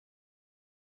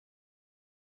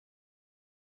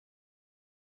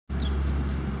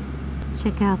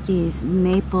Check out these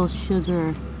maple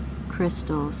sugar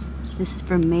crystals. This is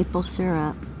from maple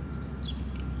syrup.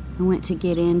 I went to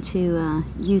get in to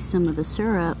use some of the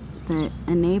syrup that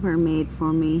a neighbor made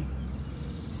for me,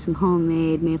 some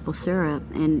homemade maple syrup,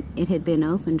 and it had been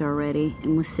opened already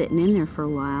and was sitting in there for a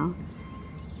while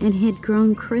and had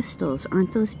grown crystals.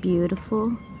 Aren't those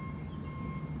beautiful?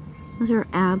 Those are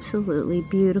absolutely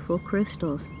beautiful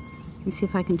crystals. Let me see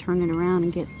if I can turn it around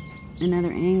and get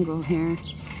another angle here.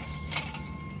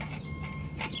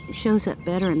 It shows up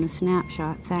better in the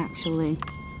snapshots, actually.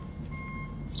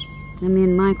 I'm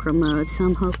in micro mode, so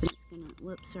I'm hoping it's gonna,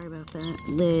 whoops, sorry about that,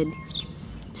 lid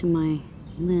to my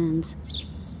lens.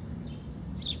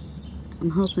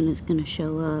 I'm hoping it's gonna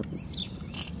show up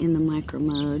in the micro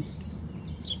mode.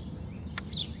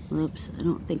 Whoops, I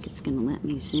don't think it's gonna let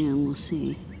me zoom, we'll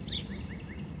see.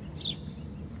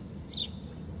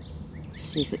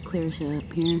 See if it clears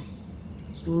up here.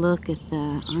 Look at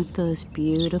that, aren't those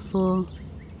beautiful?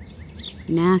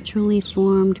 Naturally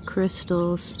formed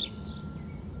crystals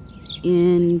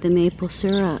in the maple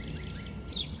syrup.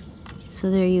 So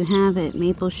there you have it,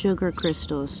 maple sugar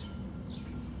crystals.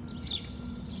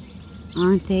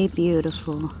 Aren't they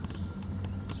beautiful?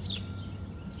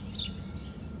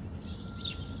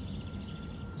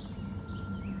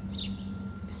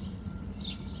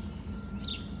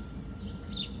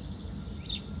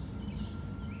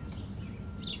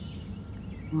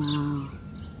 Wow.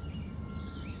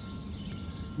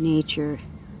 Nature.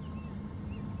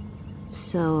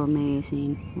 So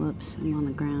amazing. Whoops, I'm on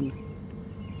the ground.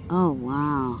 Oh,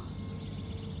 wow.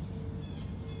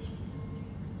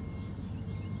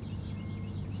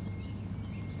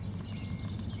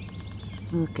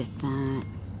 Look at that.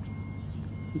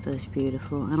 That's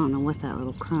beautiful. I don't know what that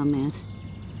little crumb is.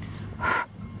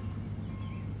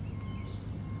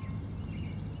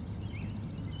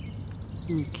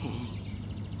 Okay.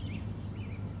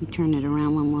 Let me turn it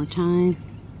around one more time.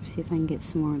 See if I can get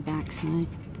some more backside.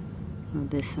 Or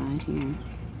this side here.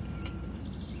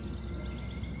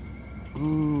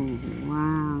 Oh,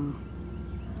 wow.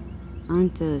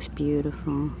 Aren't those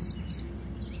beautiful?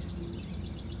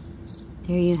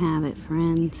 There you have it,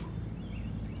 friends.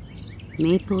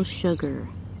 Maple sugar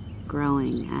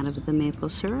growing out of the maple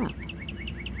syrup.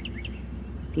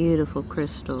 Beautiful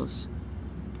crystals.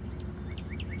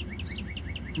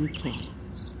 Okay.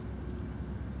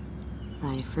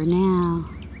 Bye for now.